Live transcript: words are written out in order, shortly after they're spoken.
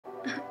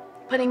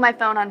putting my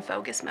phone on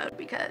focus mode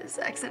because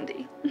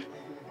XND.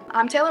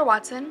 I'm Taylor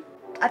Watson.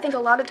 I think a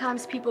lot of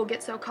times people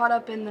get so caught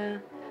up in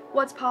the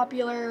what's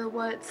popular,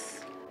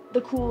 what's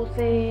the cool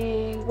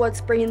thing, what's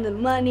bringing the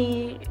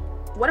money.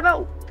 What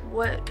about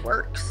what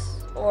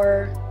works?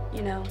 Or,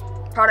 you know,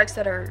 products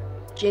that are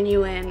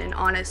genuine and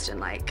honest and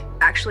like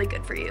actually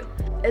good for you.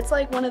 It's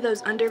like one of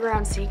those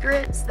underground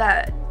secrets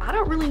that I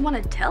don't really want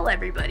to tell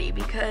everybody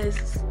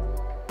because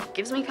it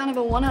gives me kind of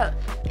a one-up.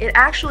 It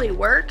actually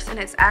works and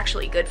it's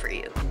actually good for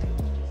you.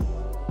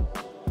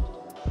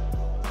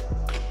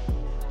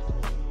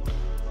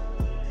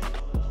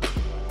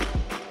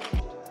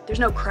 There's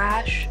no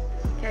crash,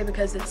 okay,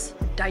 because it's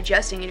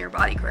digesting in your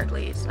body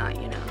correctly. It's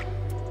not, you know,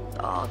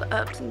 all the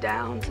ups and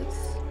downs.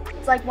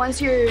 It's like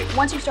once you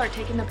start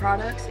taking the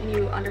products and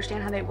you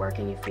understand how they work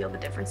and you feel the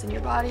difference in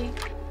your body,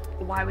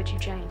 why would you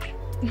change?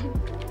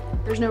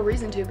 There's no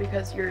reason to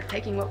because you're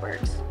taking what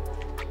works.